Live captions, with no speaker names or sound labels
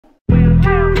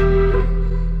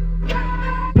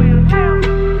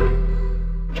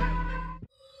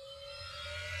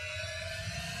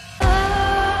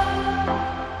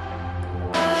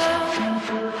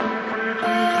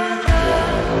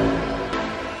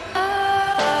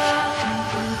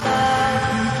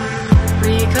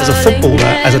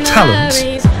footballer, as a talent,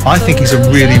 I think he's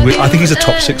I think he's a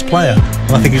top 6 player,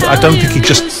 and I don't think he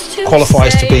just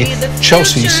qualifies to be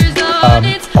Chelsea's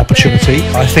opportunity.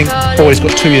 I think Boy's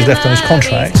got 2 years left on his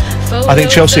contract. I think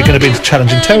Chelsea are going to be in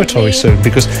challenging territory soon,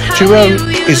 because Giroud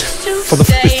is for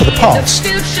the past.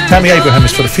 Tammy Abraham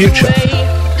is for the future.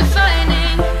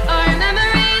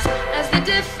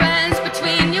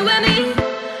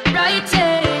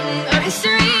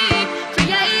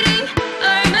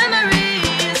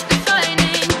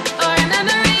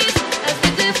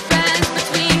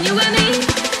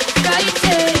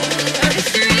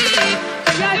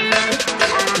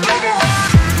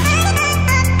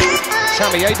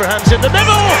 Tammy Abraham's in the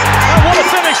middle, and what a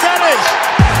finish that is!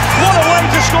 What a way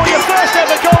to score your first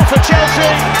ever goal for Chelsea,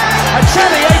 and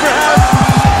Tammy Abraham,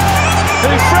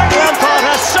 who Frank Lampard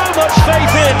has so much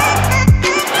faith in.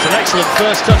 It's an excellent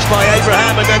first touch by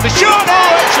Abraham, and then the shot,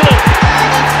 oh excellent!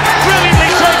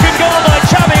 Brilliantly taken goal by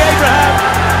Tammy Abraham.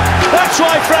 That's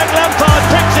why Frank Lampard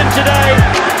picked him today,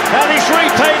 and he's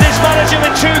repaid his manager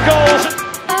with 2 goals.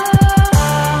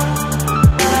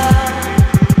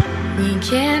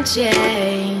 Can't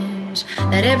change,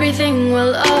 that everything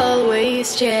will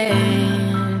always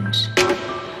change,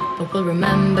 but we'll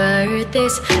remember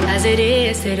this as it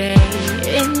is today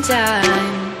in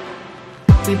time.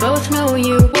 We both know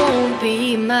you won't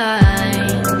be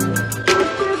mine.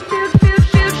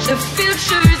 The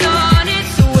future's on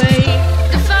its way,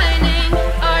 defining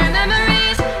our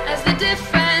memories as the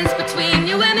difference between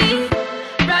you and me,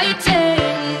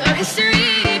 writing our history.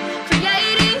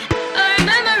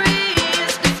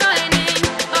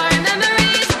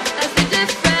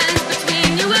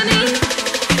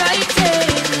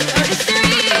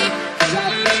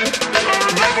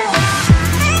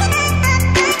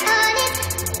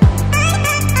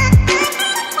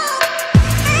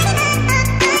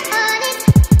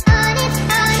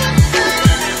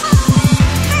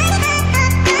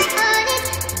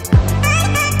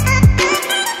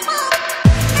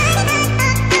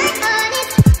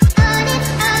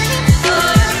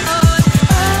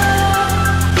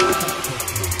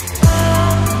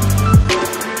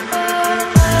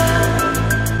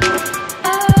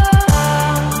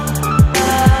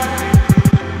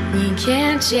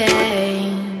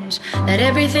 Change, that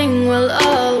everything will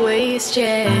always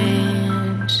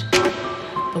change,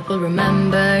 but we'll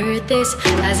remember this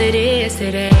as it is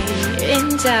today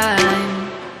in time.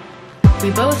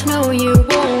 We both know you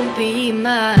won't be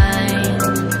mine.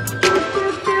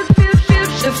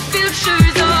 The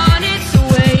future's on its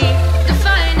way,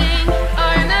 defining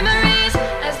our memories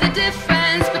as the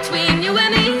difference between you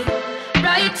and me,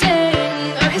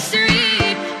 writing our history.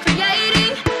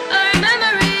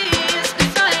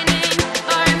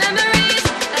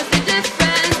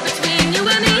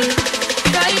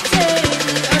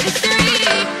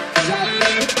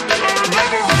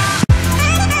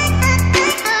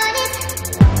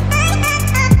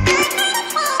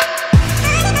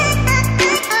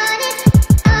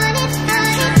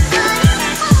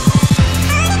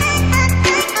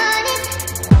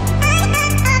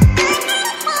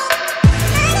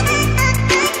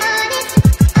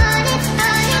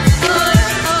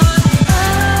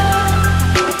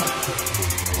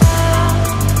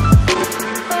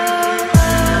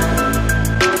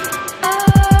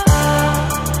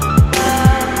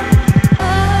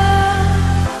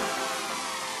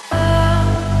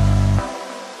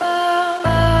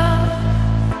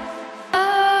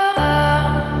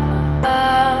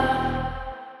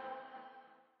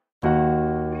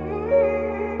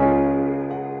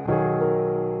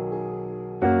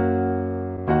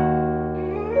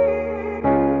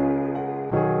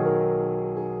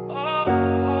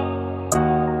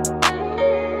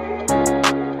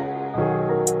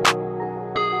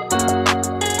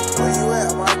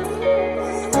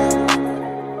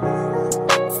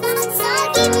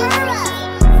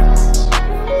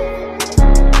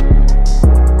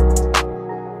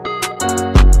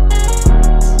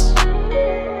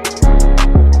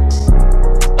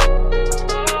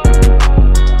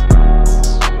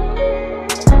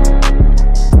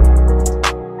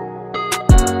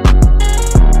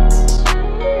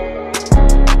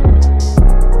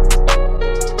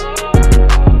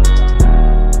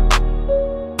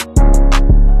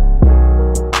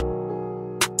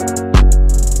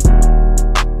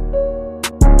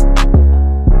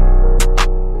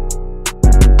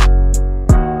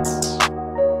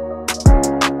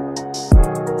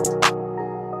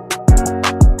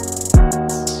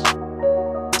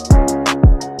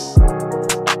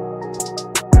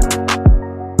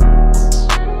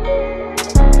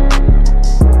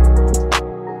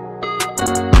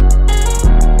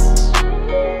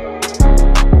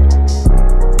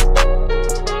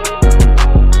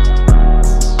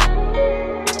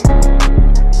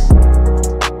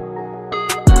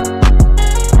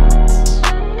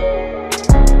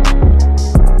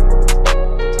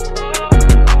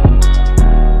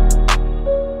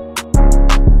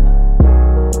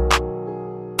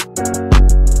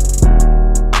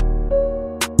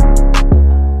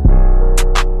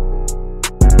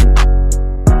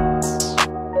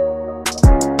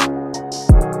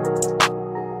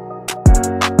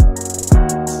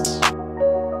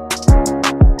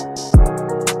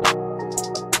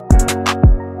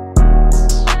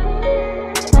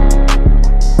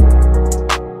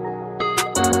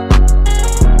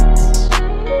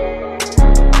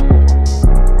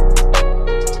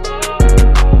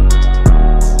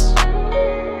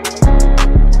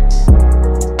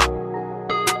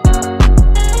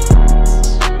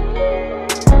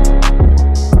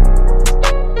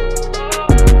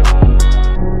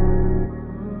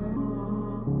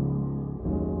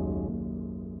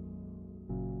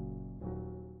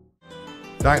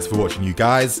 Thanks for watching, you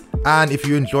guys, and if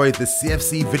you enjoyed the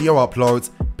CFC video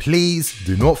uploads, please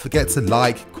do not forget to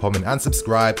like, comment and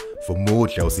subscribe for more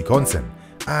Chelsea content.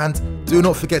 And do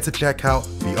not forget to check out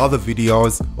the other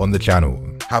videos on the channel.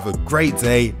 Have a great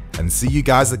day and see you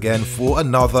guys again for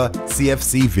another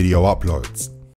CFC video uploads.